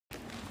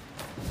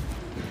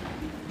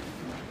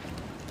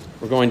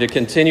We're going to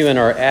continue in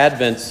our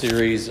Advent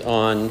series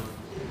on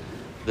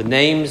the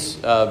names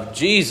of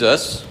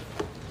Jesus.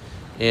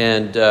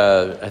 And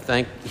I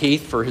thank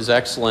Heath for his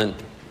excellent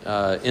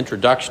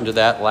introduction to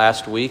that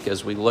last week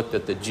as we looked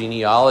at the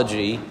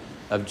genealogy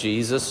of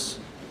Jesus.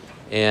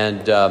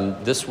 And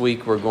this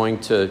week we're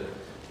going to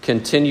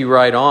continue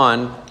right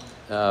on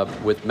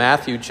with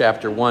Matthew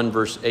chapter 1,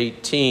 verse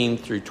 18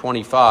 through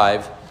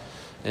 25.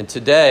 And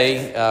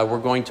today, we're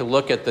going to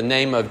look at the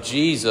name of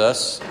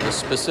Jesus. The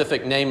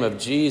specific name of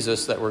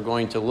Jesus that we're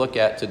going to look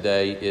at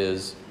today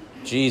is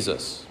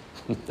Jesus.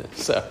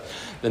 So,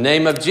 the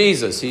name of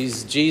Jesus.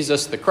 He's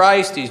Jesus the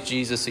Christ. He's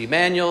Jesus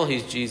Emmanuel.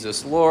 He's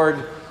Jesus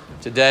Lord.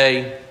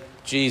 Today,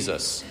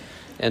 Jesus.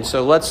 And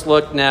so let's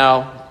look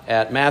now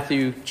at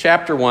Matthew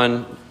chapter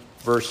 1,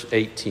 verse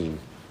 18.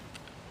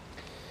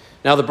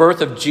 Now, the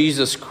birth of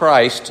Jesus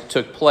Christ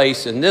took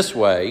place in this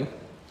way.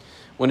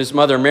 When his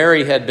mother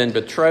Mary had been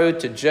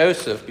betrothed to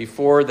Joseph,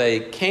 before they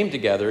came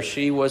together,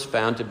 she was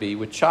found to be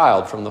with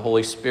child from the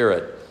Holy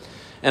Spirit.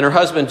 And her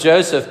husband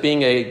Joseph,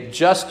 being a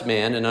just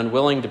man and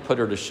unwilling to put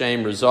her to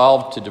shame,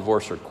 resolved to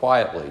divorce her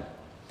quietly.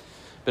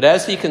 But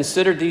as he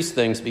considered these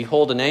things,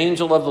 behold, an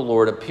angel of the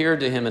Lord appeared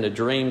to him in a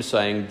dream,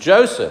 saying,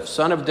 Joseph,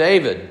 son of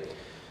David,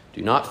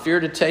 do not fear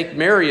to take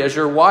Mary as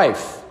your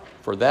wife,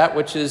 for that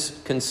which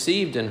is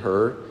conceived in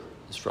her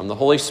is from the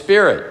Holy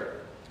Spirit.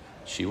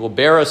 She will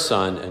bear a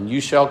son, and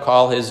you shall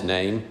call his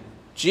name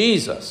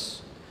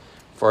Jesus,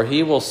 for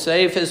he will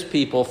save his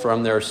people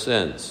from their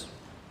sins.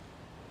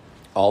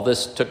 All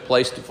this took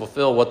place to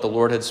fulfill what the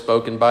Lord had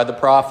spoken by the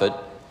prophet.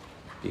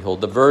 Behold,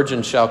 the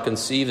virgin shall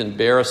conceive and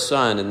bear a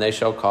son, and they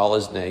shall call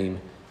his name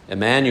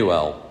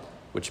Emmanuel,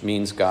 which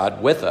means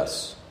God with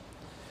us.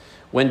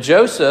 When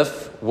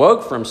Joseph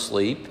woke from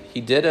sleep,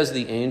 he did as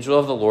the angel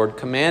of the Lord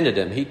commanded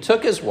him. He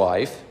took his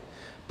wife,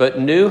 but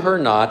knew her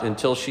not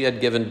until she had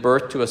given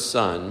birth to a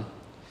son,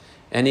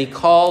 and he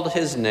called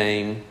his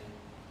name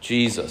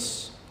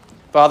Jesus.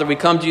 Father, we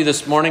come to you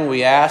this morning.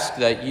 We ask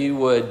that you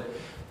would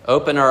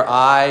open our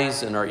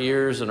eyes and our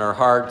ears and our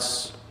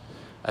hearts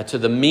to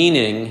the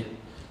meaning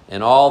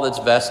and all that's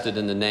vested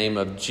in the name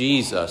of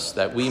Jesus,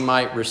 that we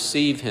might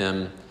receive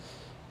him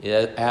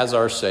as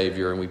our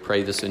Savior, and we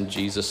pray this in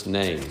Jesus'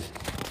 name.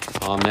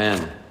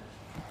 Amen.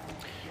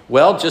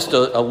 Well, just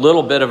a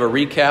little bit of a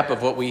recap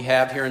of what we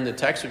have here in the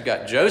text. We've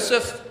got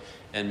Joseph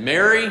and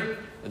Mary.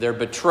 They're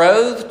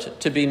betrothed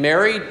to be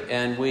married,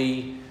 and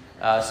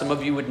some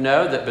of you would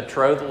know that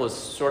betrothal is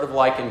sort of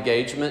like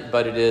engagement,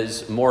 but it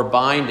is more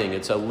binding.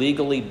 It's a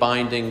legally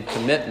binding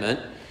commitment.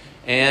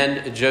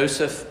 And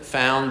Joseph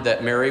found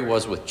that Mary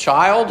was with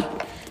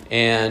child,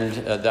 and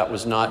that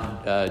was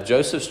not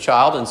Joseph's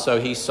child, and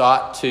so he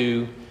sought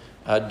to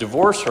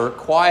divorce her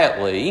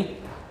quietly.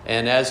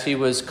 And as he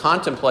was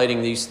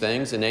contemplating these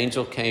things, an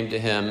angel came to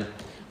him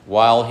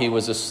while he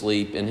was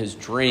asleep in his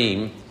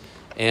dream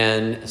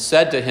and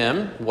said to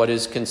him, what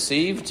is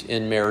conceived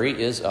in Mary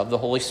is of the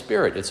Holy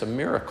Spirit. It's a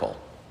miracle.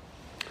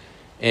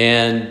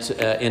 And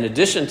in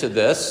addition to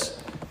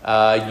this,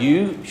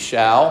 you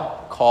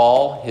shall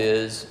call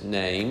his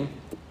name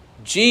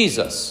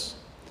Jesus,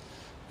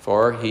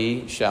 for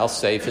he shall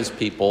save his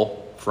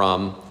people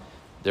from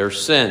their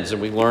sins.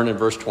 And we learn in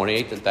verse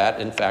 28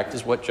 that in fact,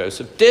 is what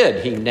Joseph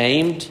did. He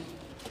named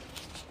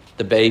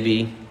the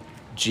baby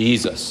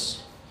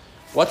Jesus.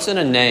 What's in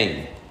a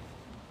name?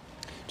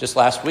 Just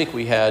last week,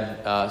 we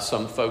had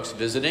some folks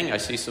visiting. I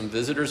see some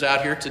visitors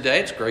out here today.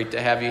 It's great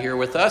to have you here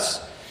with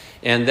us.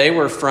 And they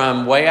were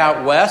from way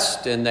out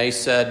west, and they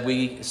said,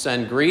 we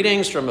send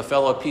greetings from a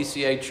fellow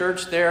PCA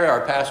church there,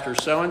 our pastor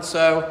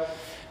so-and-so.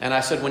 And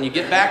I said, when you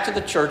get back to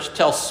the church,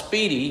 tell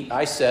Speedy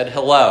I said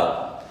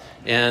hello.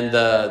 And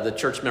the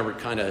church member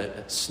kind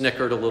of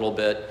snickered a little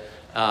bit.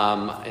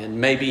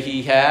 And maybe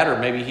he had, or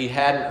maybe he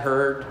hadn't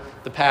heard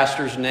the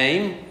pastor's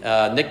name.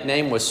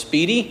 Nickname was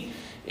Speedy.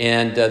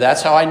 And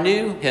that's how I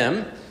knew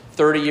him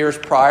 30 years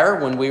prior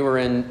when we were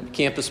in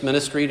campus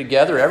ministry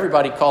together.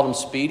 Everybody called him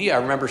Speedy. I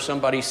remember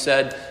somebody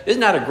said,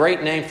 isn't that a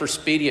great name for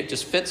Speedy? It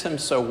just fits him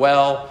so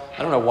well.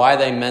 I don't know why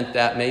they meant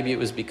that. Maybe it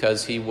was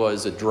because he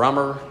was a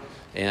drummer.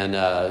 And,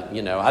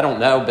 I don't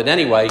know. But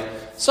anyway,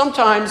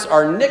 sometimes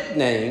our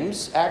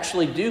nicknames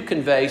actually do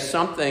convey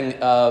something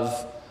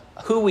of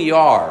who we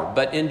are.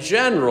 But in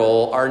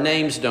general, our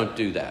names don't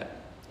do that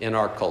in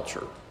our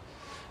culture.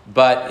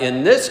 But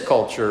in this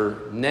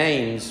culture,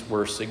 names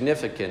were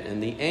significant.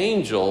 And the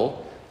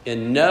angel,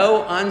 in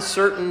no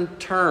uncertain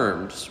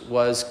terms,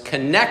 was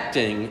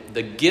connecting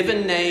the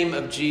given name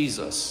of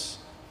Jesus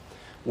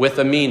with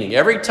a meaning.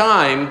 Every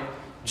time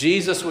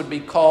Jesus would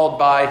be called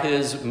by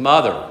his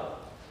mother,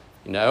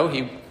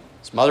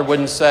 his mother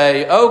wouldn't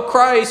say, oh,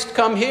 Christ,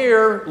 come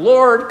here.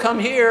 Lord, come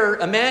here.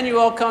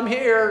 Emmanuel, come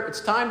here. It's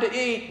time to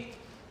eat.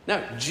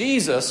 No,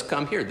 Jesus,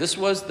 come here. This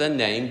was the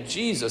name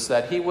Jesus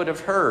that he would have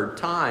heard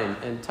time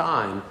and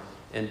time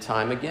and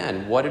time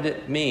again. What did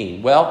it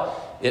mean?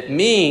 Well, it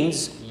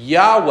means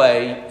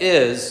Yahweh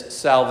is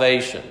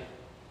salvation.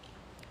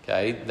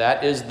 Okay,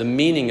 that is the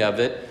meaning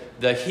of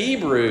it. The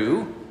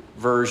Hebrew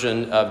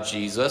version of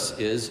Jesus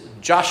is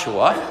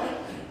Joshua.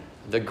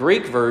 The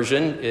Greek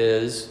version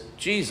is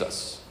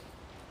Jesus.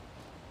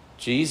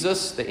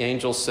 Jesus, the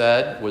angel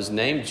said, was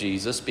named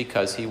Jesus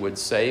because he would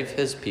save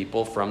his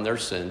people from their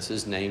sins.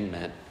 His name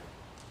meant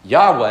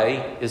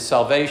Yahweh is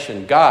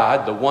salvation.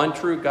 God, the one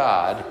true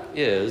God,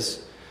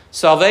 is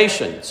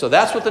salvation. So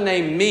that's what the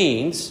name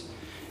means.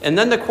 And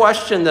then the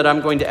question that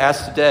I'm going to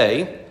ask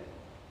today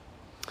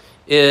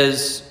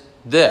is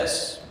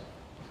this: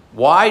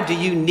 why do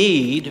you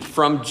need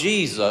from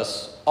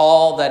Jesus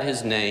all that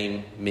his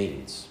name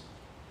means?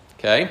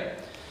 Okay?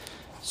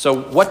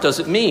 So what does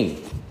it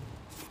mean?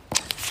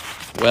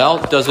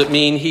 Well, does it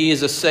mean he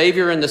is a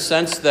savior in the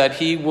sense that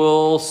he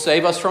will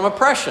save us from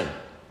oppression?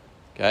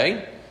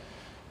 Okay?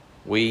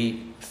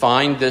 We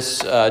find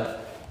this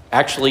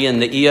actually in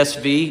the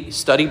ESV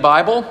study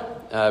Bible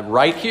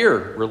right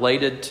here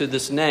related to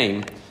this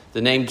name.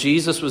 The name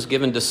Jesus was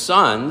given to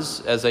sons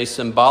as a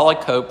symbolic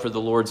hope for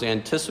the Lord's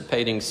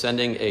anticipating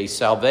sending a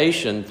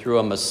salvation through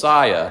a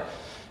Messiah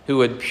who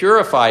would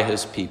purify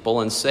his people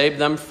and save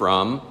them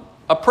from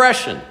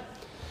oppression.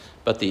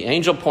 But the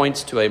angel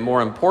points to a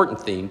more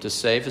important theme: to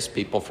save his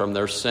people from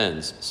their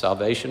sins.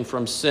 Salvation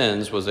from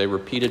sins was a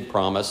repeated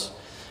promise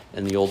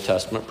in the Old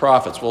Testament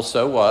prophets. Well,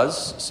 so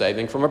was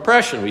saving from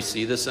oppression. We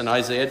see this in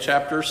Isaiah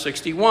chapter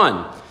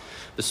 61.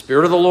 The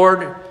Spirit of the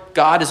Lord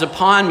God is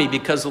upon me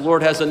because the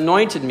Lord has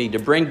anointed me to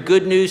bring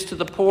good news to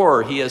the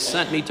poor. He has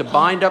sent me to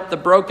bind up the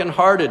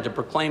brokenhearted, to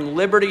proclaim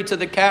liberty to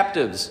the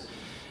captives,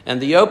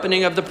 and the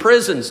opening of the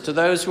prisons to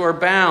those who are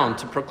bound,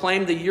 to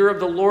proclaim the year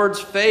of the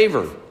Lord's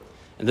favor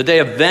and the day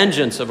of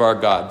vengeance of our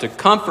God, to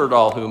comfort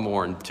all who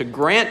mourn, to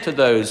grant to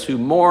those who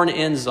mourn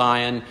in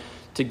Zion,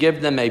 to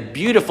give them a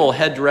beautiful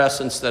headdress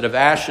instead of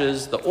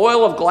ashes, the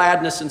oil of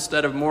gladness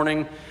instead of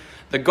mourning,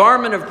 the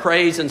garment of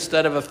praise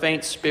instead of a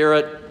faint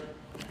spirit,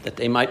 that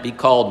they might be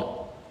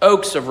called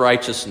oaks of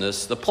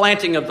righteousness, the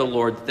planting of the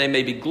Lord, that they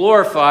may be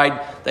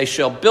glorified. They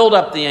shall build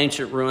up the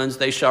ancient ruins.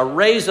 They shall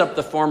raise up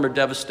the former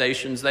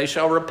devastations. They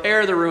shall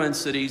repair the ruined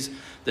cities,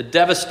 the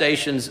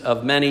devastations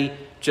of many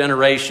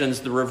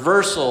generations, the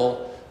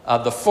reversal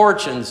of the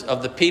fortunes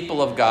of the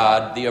people of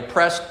God, the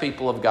oppressed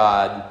people of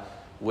God,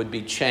 would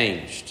be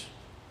changed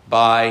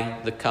by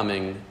the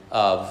coming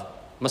of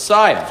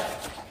Messiah.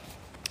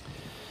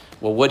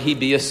 Well, would he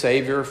be a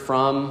savior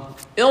from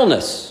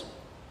illness?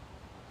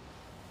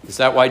 Is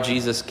that why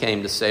Jesus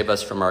came, to save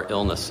us from our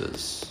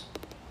illnesses?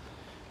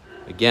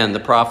 Again, the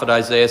prophet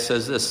Isaiah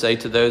says this: say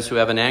to those who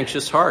have an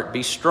anxious heart,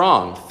 be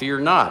strong, fear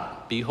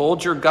not.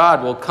 Behold, your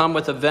God will come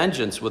with a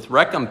vengeance, with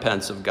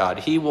recompense of God.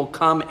 He will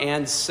come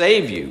and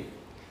save you.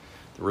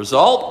 The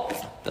result: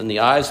 then the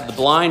eyes of the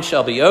blind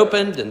shall be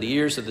opened, and the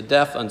ears of the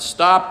deaf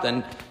unstopped.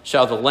 Then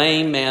shall the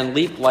lame man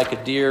leap like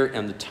a deer,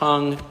 and the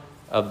tongue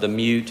of the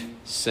mute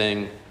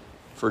sing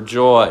for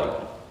joy.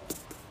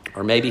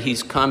 Or maybe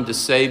he's come to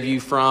save you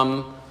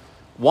from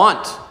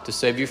want, to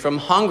save you from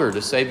hunger,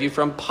 to save you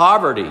from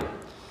poverty.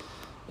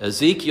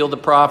 Ezekiel the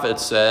prophet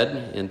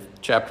said in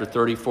chapter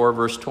 34,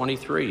 verse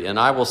 23, and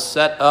I will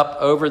set up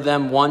over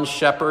them one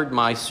shepherd,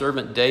 my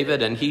servant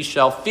David, and he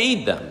shall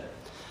feed them.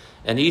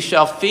 And he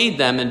shall feed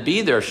them and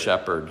be their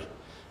shepherd.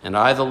 And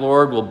I, the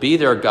Lord, will be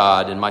their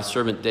God, and my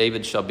servant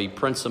David shall be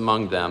prince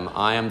among them.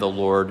 I am the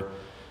Lord,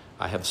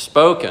 I have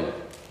spoken.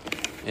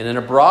 And in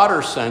a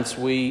broader sense,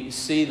 we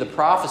see the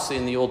prophecy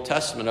in the Old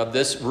Testament of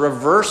this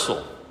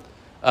reversal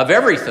of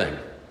everything,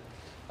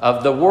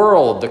 of the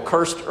world, the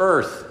cursed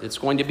earth. It's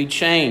going to be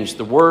changed.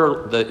 The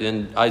word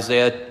in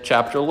Isaiah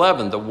chapter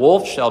 11, the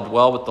wolf shall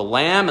dwell with the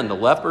lamb, and the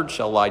leopard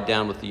shall lie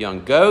down with the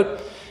young goat,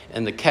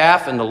 and the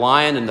calf and the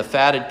lion and the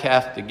fatted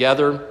calf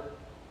together,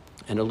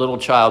 and a little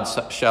child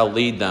shall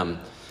lead them.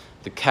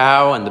 The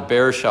cow and the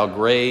bear shall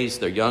graze,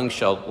 their young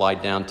shall lie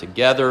down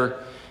together,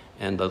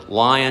 and the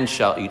lion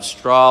shall eat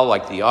straw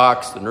like the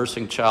ox. The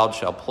nursing child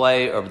shall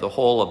play over the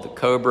hole of the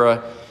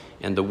cobra,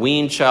 and the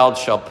weaned child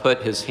shall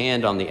put his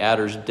hand on the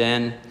adder's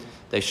den.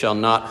 They shall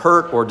not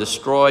hurt or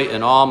destroy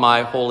in all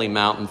my holy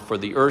mountain, for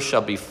the earth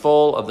shall be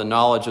full of the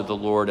knowledge of the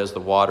Lord as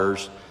the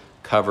waters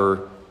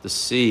cover the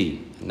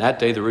sea. In that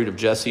day the root of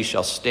Jesse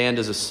shall stand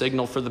as a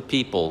signal for the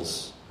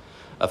peoples.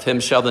 Of him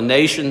shall the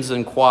nations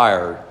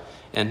inquire,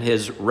 and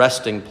his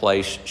resting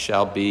place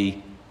shall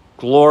be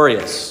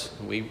glorious.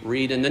 We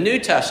read in the New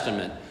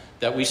Testament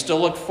that we still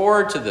look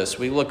forward to this.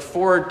 We look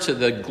forward to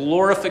the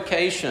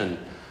glorification,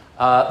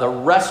 the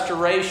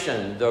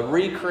restoration, the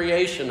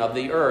recreation of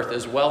the earth,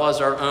 as well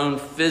as our own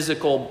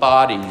physical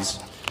bodies.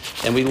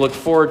 And we look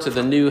forward to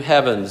the new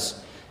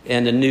heavens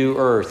and the new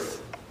earth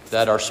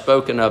that are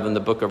spoken of in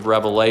the book of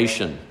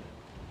Revelation.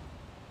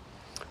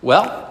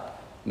 Well,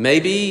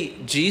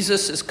 maybe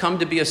Jesus has come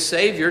to be a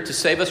savior to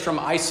save us from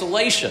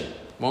isolation.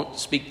 Won't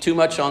speak too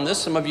much on this.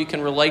 Some of you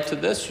can relate to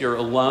this. You're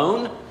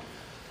alone.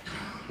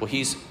 Well,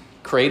 he's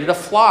created a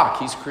flock.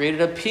 He's created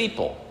a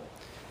people,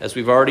 as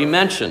we've already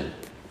mentioned.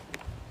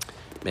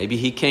 Maybe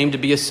he came to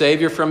be a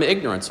savior from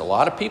ignorance. A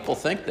lot of people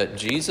think that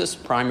Jesus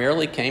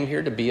primarily came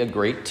here to be a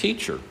great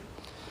teacher.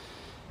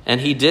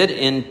 And he did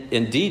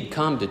indeed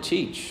come to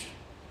teach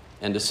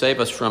and to save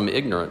us from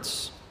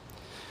ignorance.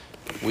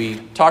 We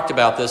talked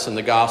about this in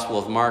the Gospel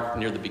of Mark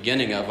near the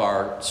beginning of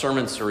our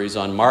sermon series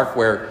on Mark,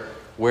 where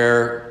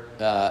where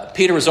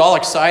Peter was all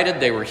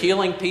excited. They were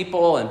healing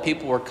people, and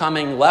people were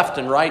coming left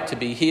and right to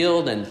be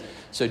healed. And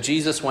so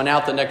Jesus went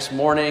out the next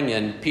morning,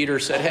 and Peter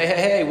said,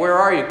 hey, where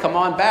are you? Come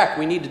on back.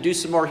 We need to do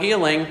some more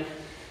healing.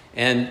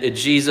 And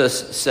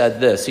Jesus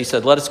said this. He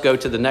said, let us go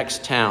to the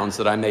next towns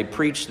that I may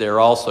preach there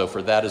also,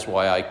 for that is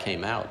why I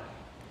came out.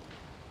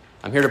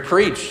 I'm here to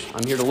preach.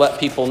 I'm here to let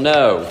people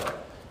know.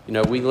 You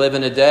know, we live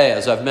in a day,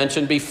 as I've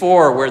mentioned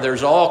before, where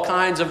there's all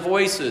kinds of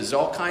voices,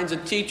 all kinds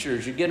of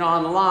teachers. You get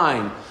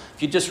online.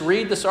 If you just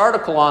read this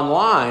article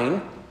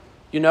online,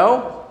 you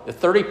know, the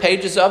 30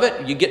 pages of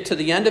it, you get to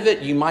the end of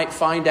it, you might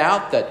find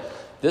out that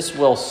this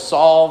will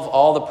solve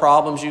all the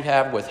problems you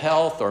have with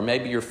health or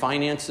maybe your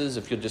finances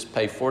if you'll just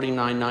pay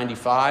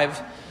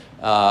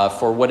 $49.95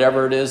 for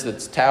whatever it is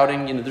that's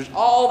touting. You know, there's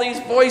all these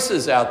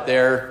voices out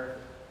there.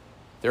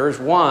 There is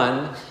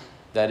one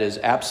that is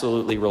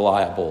absolutely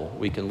reliable.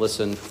 We can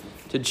listen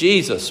to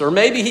Jesus. Or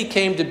maybe he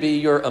came to be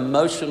your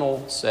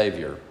emotional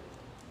savior.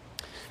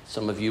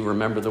 Some of you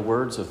remember the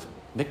words of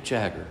Mick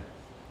Jagger.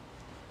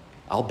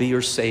 I'll be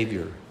your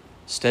savior,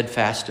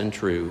 steadfast and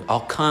true. I'll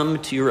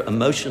come to your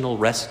emotional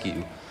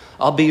rescue.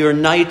 I'll be your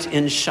knight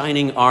in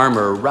shining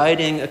armor,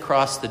 riding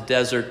across the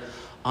desert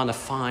on a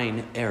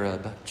fine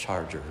Arab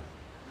charger.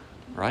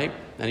 Right?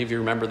 Any of you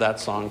remember that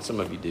song? Some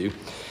of you do.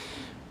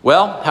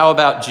 Well, how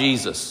about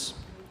Jesus?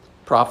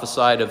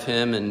 Prophesied of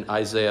him in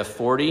Isaiah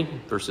 40,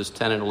 verses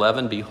 10 and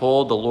 11.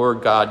 Behold, the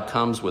Lord God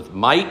comes with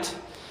might,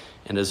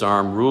 and his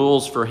arm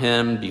rules for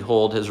him.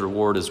 Behold, his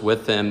reward is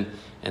with him,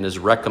 and his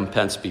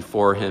recompense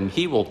before him.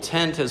 He will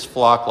tend his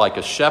flock like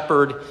a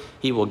shepherd.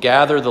 He will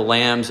gather the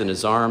lambs in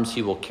his arms.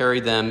 He will carry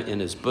them in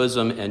his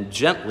bosom and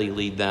gently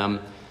lead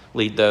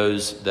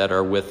those that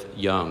are with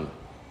young.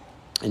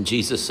 And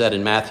Jesus said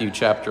in Matthew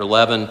chapter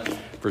 11,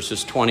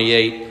 verses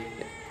 28,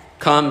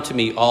 come to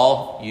me,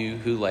 all you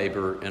who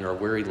labor and are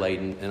weary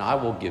laden, and I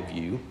will give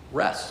you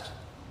rest.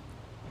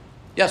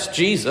 Yes,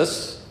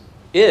 Jesus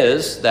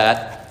is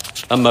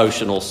that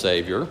emotional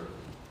savior.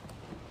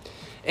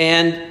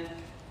 And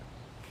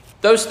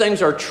those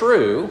things are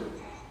true,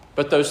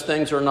 but those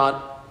things are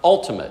not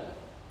ultimate.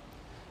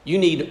 You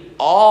need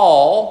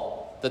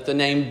all that the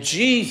name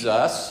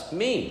Jesus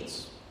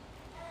means.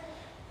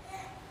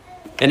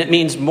 And it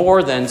means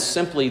more than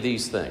simply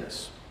these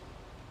things,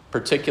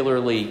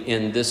 particularly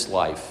in this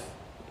life,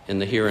 in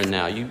the here and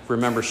now. You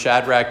remember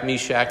Shadrach,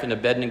 Meshach, and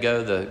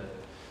Abednego, the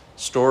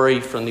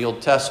story from the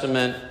Old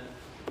Testament,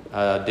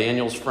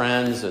 Daniel's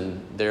friends,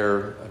 and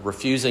they're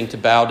refusing to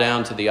bow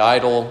down to the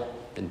idol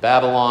in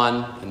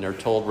Babylon, and they're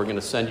told, we're going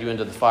to send you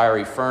into the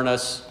fiery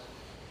furnace.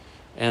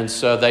 And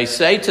so they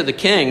say to the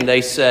king,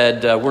 they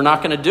said, we're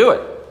not going to do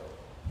it.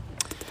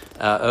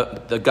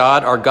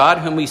 Our God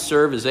whom we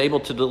serve is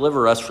able to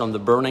deliver us from the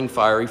burning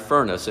fiery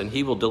furnace, and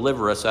he will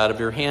deliver us out of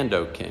your hand,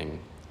 O king.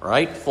 All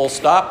right, full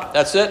stop.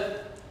 That's it.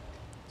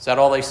 Is that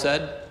all they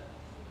said?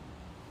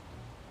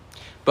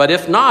 But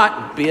if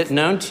not, be it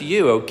known to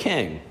you, O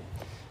king,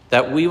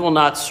 that we will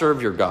not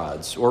serve your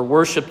gods or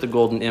worship the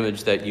golden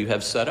image that you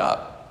have set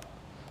up.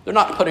 They're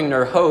not putting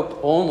their hope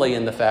only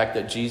in the fact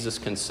that Jesus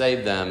can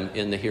save them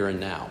in the here and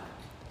now.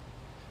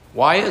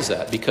 Why is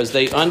that? Because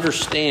they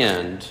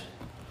understand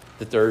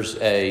that there's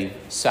a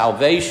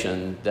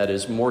salvation that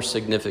is more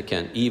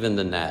significant even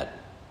than that.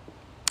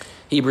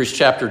 Hebrews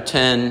chapter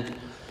 10,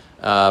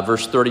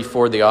 verse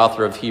 34, the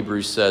author of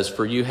Hebrews says,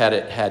 for you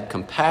had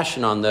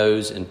compassion on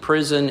those in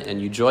prison,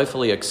 and you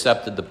joyfully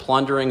accepted the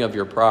plundering of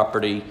your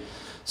property,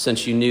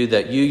 since you knew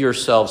that you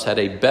yourselves had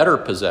a better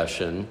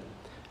possession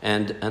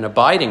and an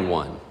abiding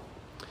one.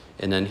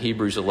 And then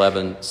Hebrews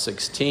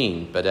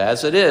 11:16, but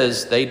as it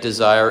is, they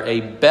desire a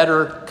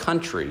better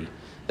country,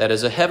 that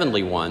is a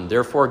heavenly one.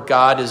 Therefore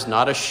God is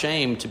not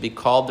ashamed to be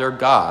called their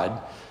God,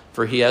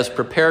 for he has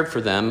prepared for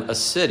them a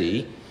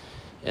city.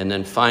 And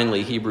then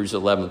finally, Hebrews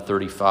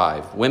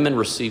 11:35. Women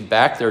received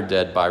back their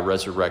dead by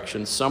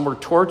resurrection. Some were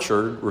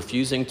tortured,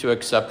 refusing to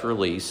accept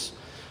release,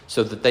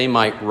 so that they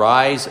might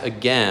rise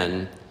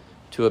again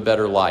to a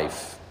better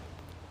life.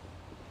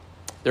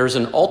 There's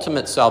an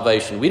ultimate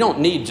salvation. We don't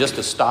need just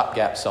a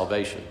stopgap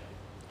salvation.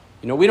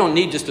 You know, we don't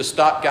need just a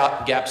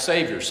stopgap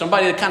savior.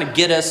 Somebody to kind of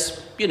get us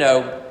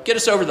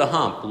over the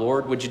hump.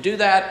 Lord, would you do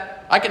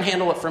that? I can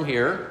handle it from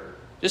here.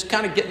 Just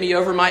kind of get me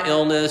over my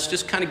illness.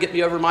 Just kind of get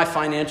me over my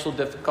financial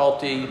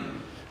difficulty.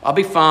 I'll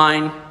be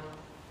fine.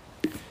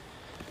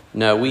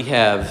 No, we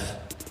have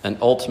an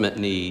ultimate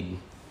need.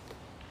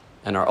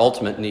 And our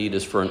ultimate need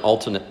is for an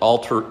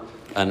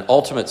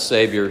ultimate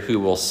Savior who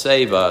will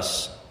save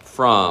us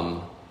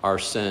from our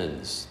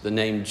sins. The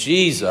name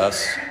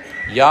Jesus,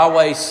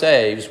 Yahweh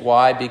saves.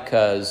 Why?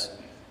 Because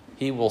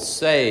he will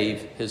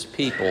save his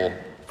people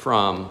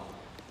from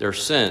their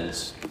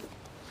sins.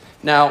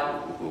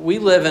 Now, we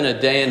live in a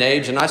day and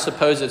age, and I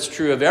suppose it's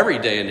true of every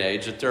day and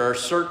age, that there are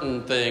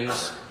certain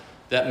things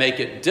that make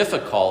it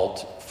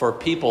difficult for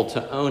people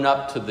to own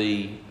up to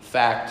the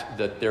fact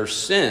that their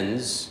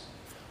sins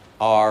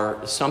are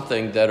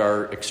something that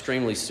are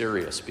extremely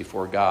serious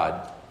before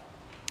God.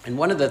 And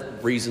one of the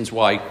reasons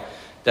why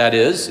that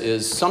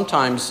is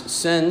sometimes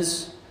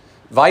sins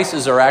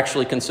vices are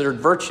actually considered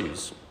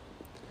virtues,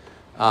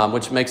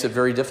 which makes it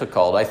very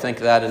difficult. I think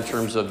that in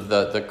terms of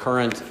the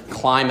current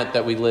climate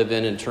that we live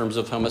in terms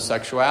of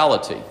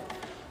homosexuality,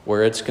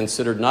 where it's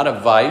considered not a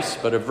vice,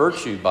 but a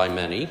virtue by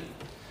many.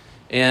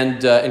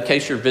 And in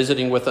case you're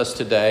visiting with us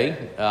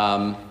today,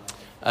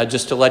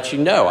 just to let you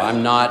know,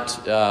 I'm not,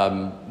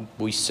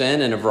 we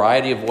sin in a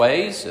variety of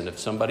ways, and if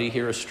somebody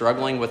here is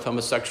struggling with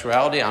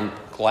homosexuality, I'm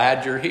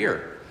glad you're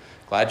here.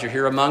 Glad you're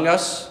here among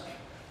us,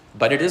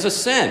 but it is a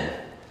sin.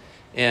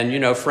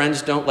 And,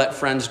 friends don't let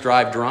friends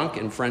drive drunk,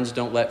 and friends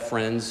don't let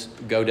friends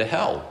go to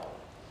hell.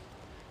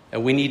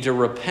 And we need to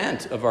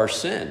repent of our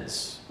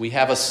sins. We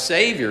have a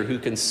Savior who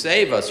can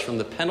save us from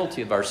the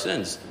penalty of our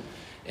sins.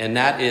 And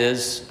that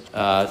is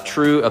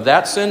true of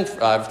that sin.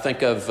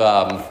 Think of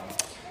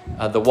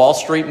the Wall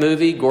Street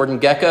movie, Gordon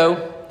Gekko.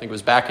 I think it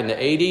was back in the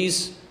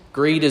 80s.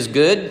 Greed is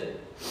good.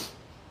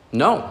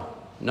 No,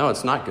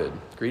 it's not good.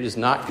 Greed is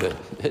not good.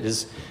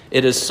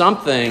 It is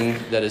something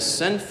that is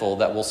sinful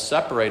that will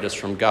separate us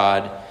from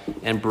God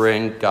and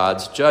bring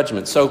God's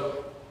judgment.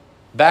 So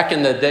back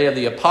in the day of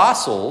the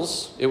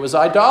apostles, it was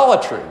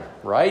idolatry,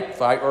 right?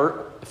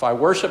 If I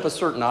worship a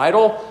certain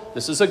idol,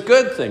 this is a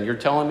good thing. You're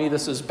telling me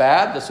this is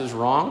bad, this is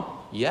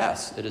wrong?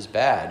 Yes, it is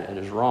bad, it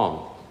is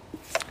wrong.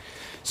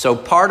 So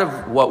part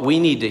of what we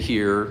need to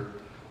hear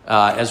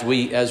as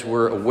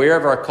we're aware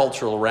of our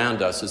culture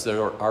around us is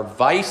there are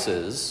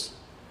vices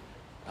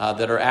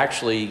that are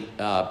actually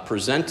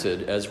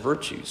presented as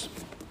virtues.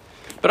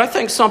 But I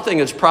think something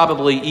that's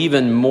probably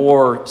even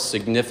more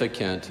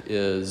significant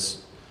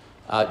is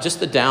just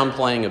the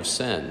downplaying of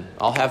sin.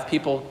 I'll have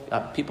people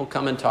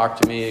come and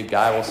talk to me. A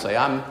guy will say,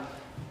 I'm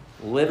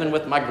living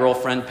with my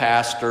girlfriend,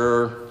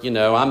 pastor.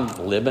 I'm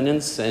living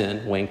in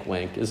sin. Wink,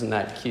 wink. Isn't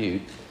that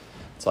cute?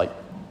 It's like,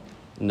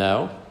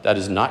 no, that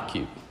is not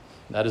cute.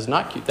 That is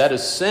not cute. That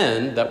is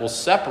sin that will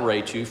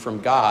separate you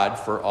from God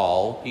for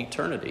all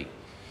eternity.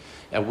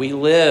 And we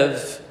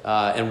live,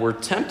 and we're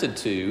tempted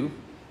to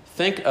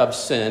think of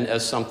sin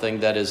as something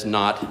that is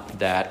not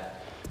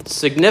that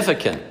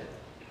significant,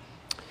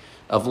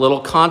 of little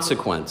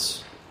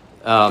consequence.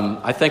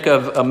 I think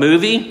of a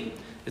movie.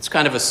 It's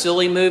kind of a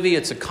silly movie.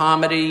 It's a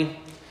comedy.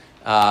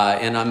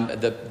 And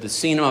the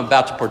scene I'm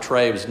about to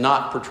portray was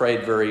not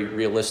portrayed very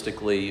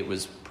realistically. It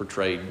was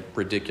portrayed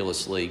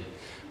ridiculously.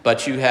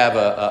 But you have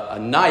a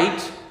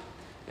knight,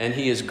 and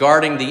he is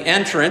guarding the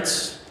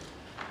entrance,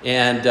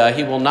 and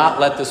he will not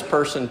let this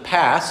person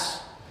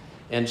pass.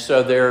 And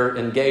so they're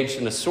engaged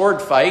in a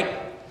sword fight.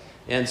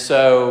 And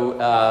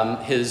so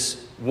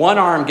his one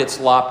arm gets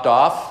lopped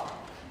off,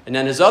 and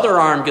then his other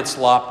arm gets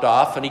lopped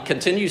off, and he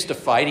continues to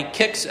fight. He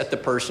kicks at the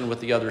person with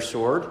the other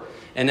sword,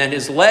 and then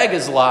his leg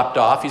is lopped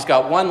off. He's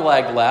got one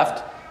leg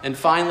left, and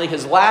finally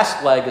his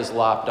last leg is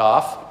lopped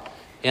off.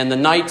 And the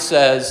knight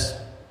says,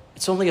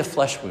 it's only a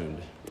flesh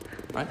wound.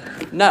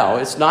 Right? No,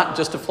 it's not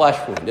just a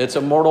flesh wound. It's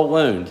a mortal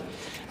wound.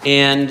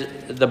 And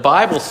the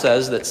Bible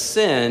says that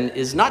sin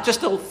is not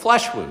just a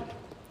flesh wound.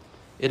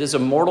 It is a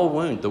mortal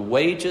wound. The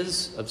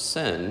wages of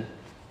sin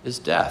is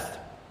death.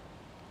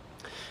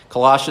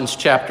 Colossians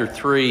chapter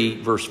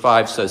 3, verse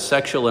 5 says,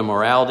 sexual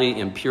immorality,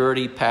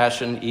 impurity,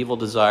 passion, evil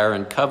desire,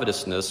 and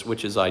covetousness,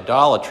 which is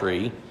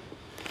idolatry.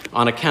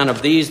 On account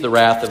of these, the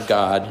wrath of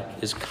God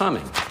is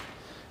coming.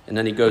 And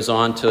then he goes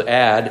on to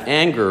add,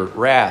 anger,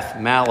 wrath,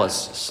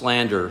 malice,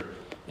 slander,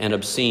 and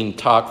obscene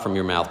talk from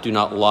your mouth. Do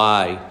not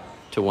lie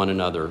to one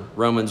another.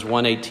 Romans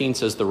 1:18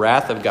 says, the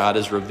wrath of God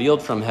is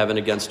revealed from heaven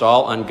against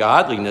all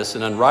ungodliness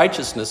and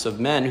unrighteousness of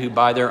men who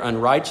by their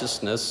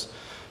unrighteousness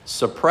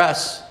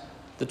suppress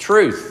the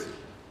truth.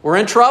 We're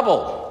in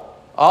trouble.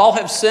 All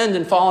have sinned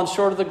and fallen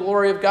short of the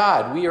glory of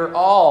God. We are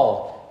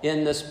all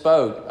in this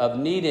boat of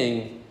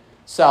needing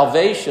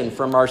salvation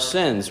from our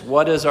sins.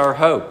 What is our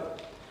hope?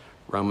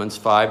 Romans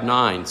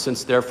 5:9.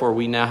 Since therefore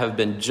we now have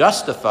been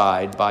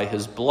justified by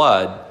his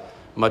blood,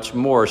 much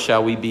more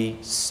shall we be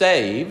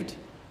saved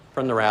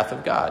from the wrath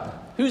of God.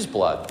 Whose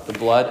blood? The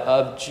blood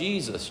of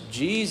Jesus.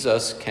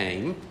 Jesus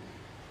came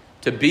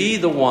to be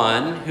the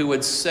one who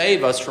would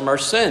save us from our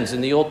sins.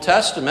 In the Old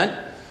Testament,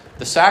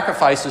 the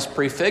sacrifices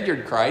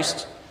prefigured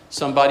Christ.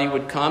 Somebody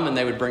would come and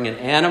they would bring an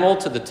animal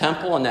to the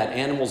temple, and that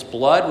animal's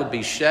blood would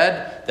be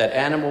shed. That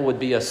animal would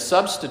be a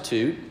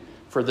substitute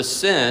for the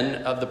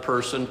sin of the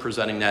person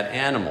presenting that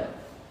animal.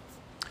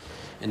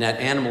 And that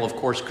animal, of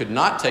course, could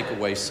not take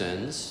away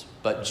sins,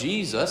 but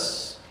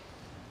Jesus,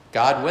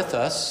 God with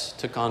us,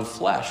 took on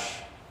flesh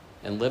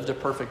and lived a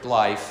perfect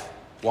life.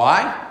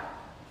 Why?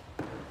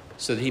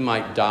 So that he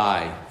might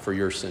die for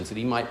your sins, that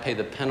he might pay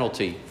the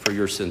penalty for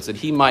your sins, that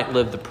he might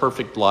live the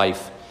perfect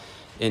life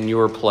in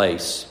your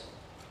place.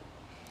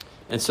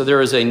 And so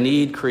there is a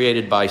need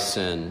created by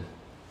sin,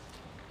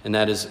 and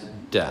that is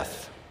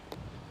death.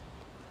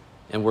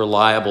 And we're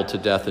liable to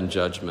death and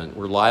judgment.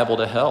 We're liable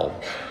to hell.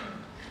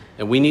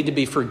 And we need to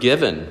be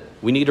forgiven.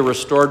 We need a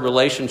restored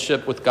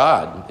relationship with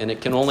God. And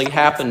it can only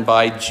happen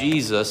by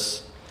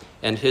Jesus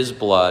and his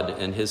blood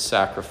and his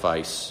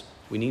sacrifice.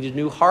 We need a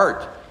new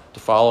heart to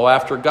follow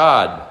after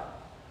God.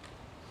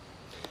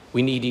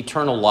 We need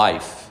eternal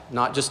life.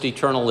 not just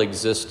eternal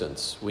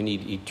existence. We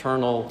need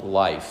eternal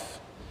life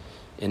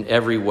in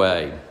every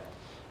way.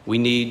 We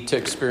need to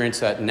experience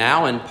that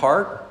now in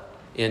part,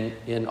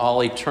 in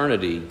all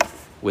eternity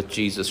with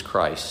Jesus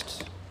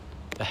Christ.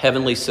 A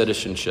heavenly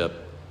citizenship,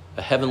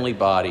 a heavenly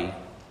body,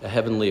 a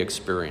heavenly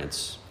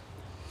experience.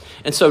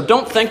 And so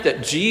don't think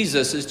that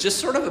Jesus is just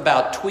sort of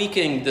about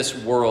tweaking this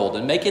world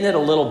and making it a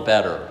little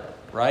better,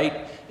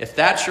 right? If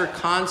that's your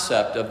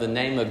concept of the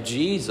name of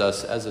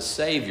Jesus as a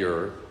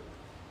Savior,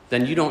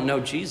 then you don't know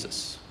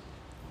Jesus.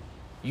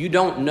 You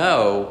don't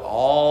know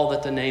all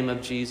that the name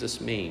of Jesus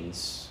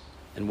means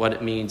and what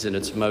it means in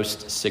its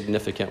most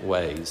significant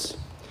ways.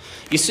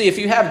 You see, if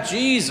you have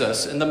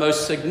Jesus in the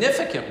most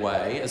significant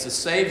way as a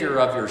Savior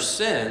of your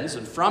sins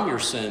and from your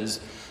sins,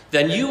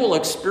 then you will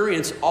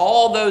experience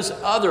all those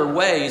other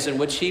ways in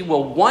which he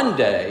will one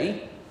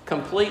day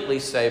completely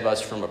save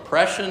us from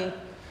oppression.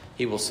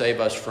 He will save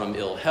us from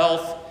ill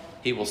health.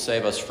 He will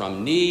save us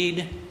from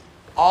need.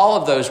 All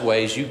of those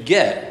ways you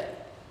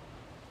get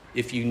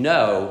if you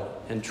know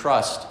and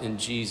trust in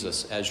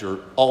Jesus as your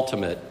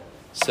ultimate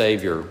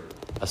Savior,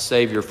 a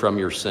Savior from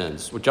your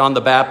sins. Well, John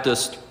the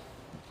Baptist,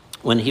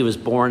 when he was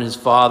born, his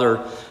father,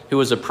 who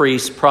was a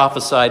priest,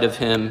 prophesied of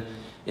him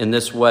in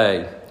this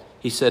way.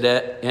 He said,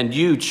 "And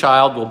you,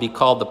 child, will be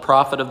called the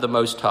prophet of the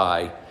Most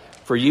High,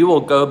 for you will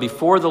go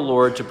before the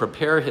Lord to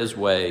prepare his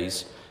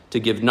ways, to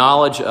give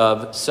knowledge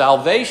of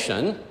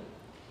salvation."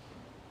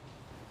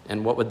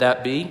 And what would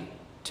that be?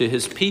 To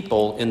his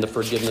people in the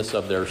forgiveness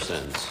of their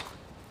sins.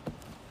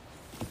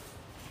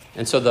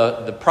 And so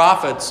the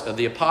prophets,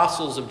 the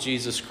apostles of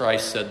Jesus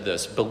Christ said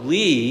this: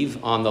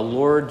 believe on the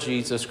Lord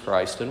Jesus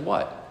Christ and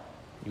what?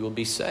 You will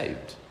be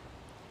saved.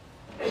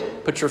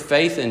 Put your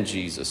faith in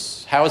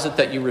Jesus. How is it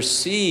that you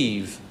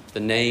receive the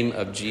name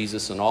of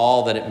Jesus and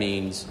all that it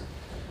means?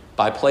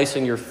 By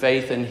placing your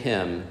faith in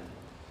him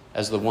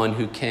as the one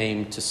who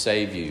came to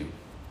save you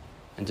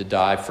and to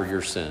die for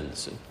your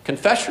sins. And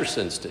confess your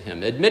sins to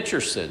him. Admit your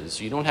sins.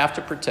 You don't have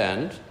to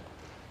pretend.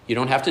 You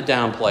don't have to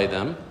downplay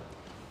them.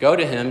 Go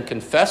to him,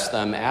 confess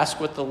them, ask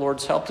with the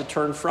Lord's help to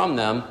turn from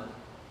them,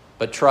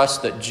 but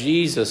trust that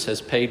Jesus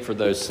has paid for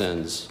those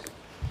sins.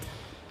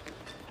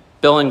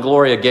 Bill and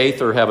Gloria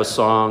Gaither have a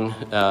song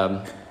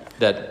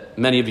that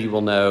many of you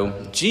will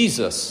know.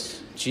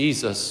 Jesus,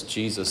 Jesus,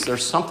 Jesus.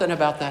 There's something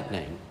about that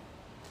name.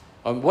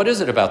 What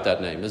is it about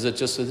that name? Is it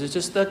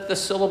just that the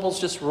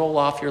syllables just roll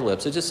off your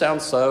lips? It just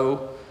sounds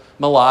so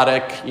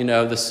melodic,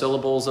 the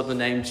syllables of the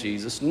name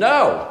Jesus.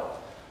 No,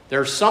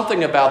 there's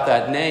something about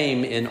that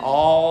name in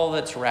all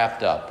that's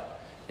wrapped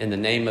up in the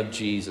name of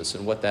Jesus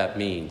and what that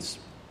means.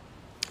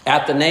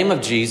 At the name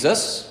of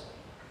Jesus,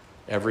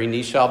 every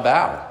knee shall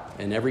bow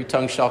and every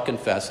tongue shall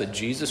confess that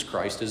Jesus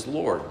Christ is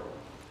Lord.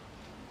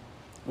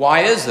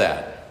 Why is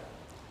that?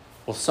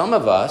 Well, some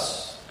of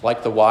us,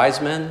 like the wise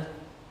men,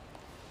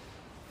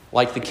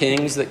 like the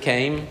kings that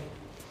came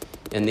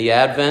in the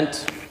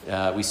Advent,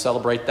 we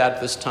celebrate that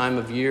this time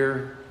of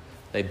year.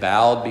 They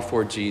bowed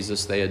before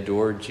Jesus. They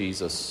adored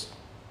Jesus.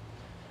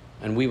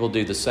 And we will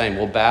do the same.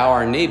 We'll bow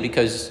our knee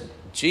because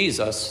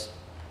Jesus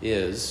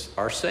is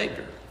our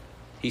Savior.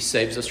 He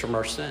saves us from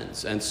our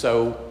sins. And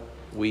so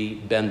we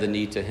bend the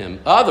knee to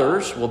him.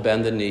 Others will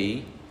bend the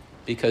knee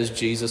because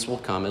Jesus will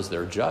come as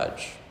their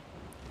judge.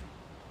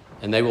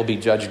 And they will be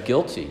judged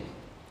guilty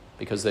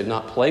because they've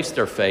not placed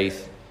their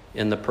faith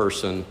in the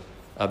person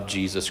of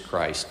Jesus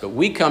Christ. But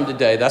we come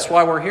today, that's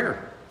why we're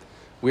here.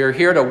 We are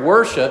here to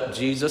worship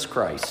Jesus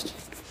Christ.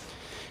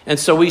 And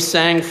so we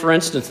sang, for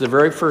instance, the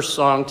very first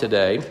song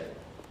today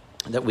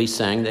that we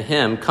sang, the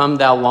hymn, "Come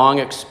thou long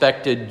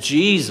expected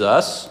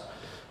Jesus,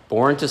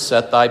 born to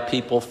set thy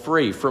people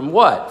free." From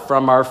what?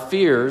 From our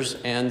fears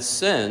and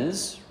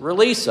sins,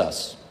 release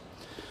us.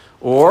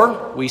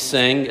 Or we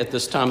sing at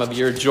this time of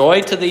year,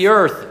 "Joy to the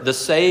earth, the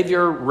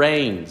Savior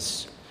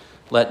reigns.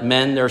 Let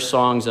men their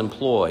songs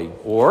employ."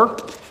 Or,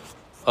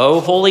 "O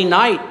holy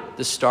night,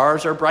 the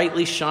stars are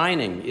brightly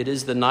shining. It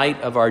is the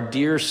night of our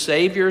dear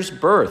Savior's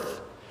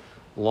birth.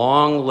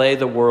 Long lay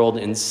the world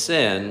in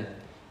sin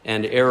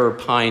and error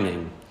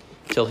pining,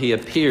 till he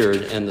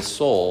appeared and the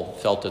soul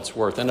felt its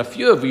worth." And a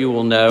few of you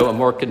will know a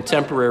more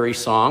contemporary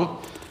song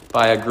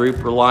by a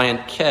group,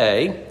 Reliant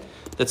K,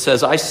 that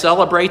says, "I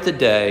celebrate the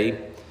day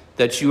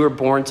that you were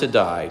born to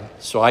die,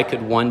 so I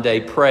could one day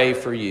pray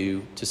for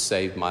you to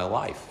save my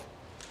life."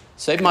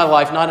 Save my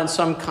life, not in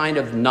some kind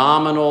of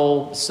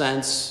nominal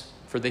sense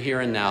for the here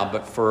and now,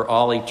 but for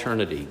all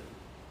eternity.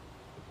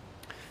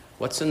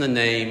 What's in the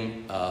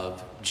name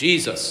of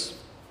Jesus?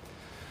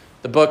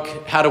 The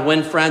book, How to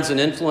Win Friends and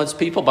Influence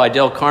People by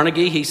Dale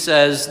Carnegie, he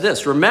says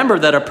this: "Remember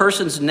that a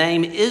person's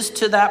name is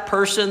to that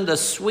person the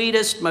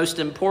sweetest, most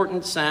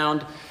important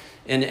sound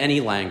in any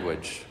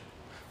language."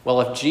 Well,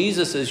 if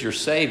Jesus is your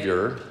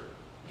Savior,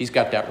 he's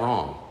got that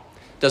wrong.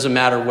 Doesn't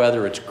matter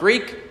whether it's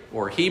Greek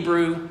or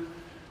Hebrew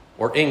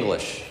or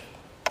English.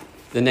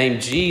 The name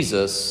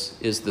Jesus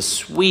is the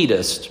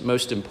sweetest,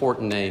 most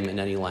important name in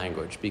any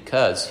language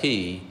because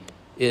he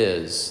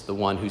is the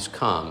one who's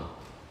come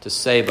to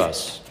save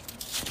us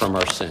from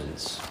our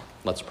sins.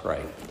 Let's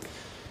pray.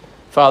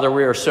 Father,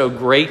 we are so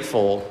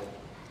grateful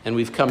and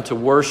we've come to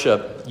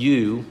worship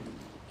you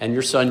and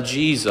your Son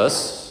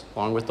Jesus,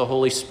 along with the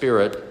Holy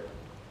Spirit,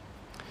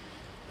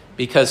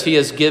 because he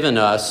has given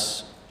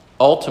us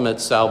ultimate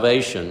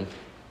salvation,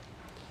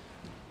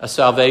 a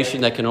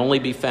salvation that can only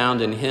be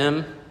found in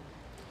him,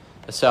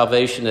 a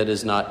salvation that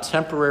is not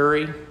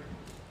temporary,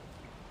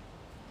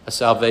 a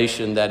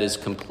salvation that is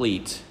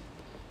complete,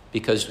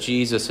 because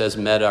Jesus has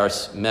met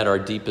our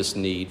deepest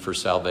need for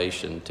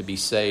salvation, to be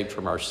saved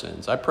from our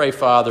sins. I pray,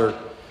 Father,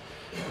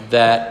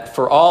 that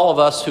for all of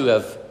us who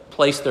have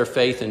placed their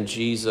faith in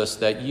Jesus,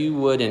 that you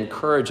would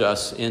encourage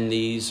us in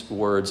these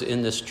words,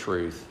 in this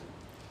truth.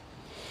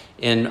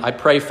 And I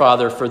pray,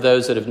 Father, for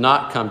those that have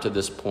not come to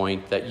this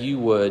point, that you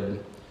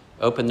would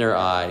open their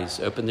eyes,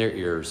 open their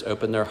ears,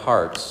 open their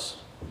hearts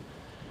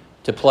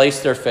to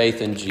place their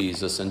faith in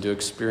Jesus and to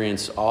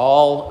experience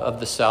all of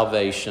the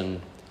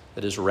salvation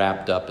that is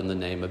wrapped up in the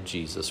name of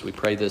Jesus. We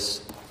pray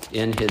this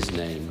in his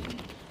name.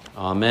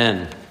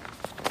 Amen.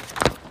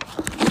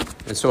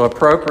 And so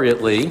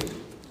appropriately,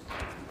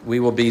 we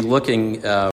will be looking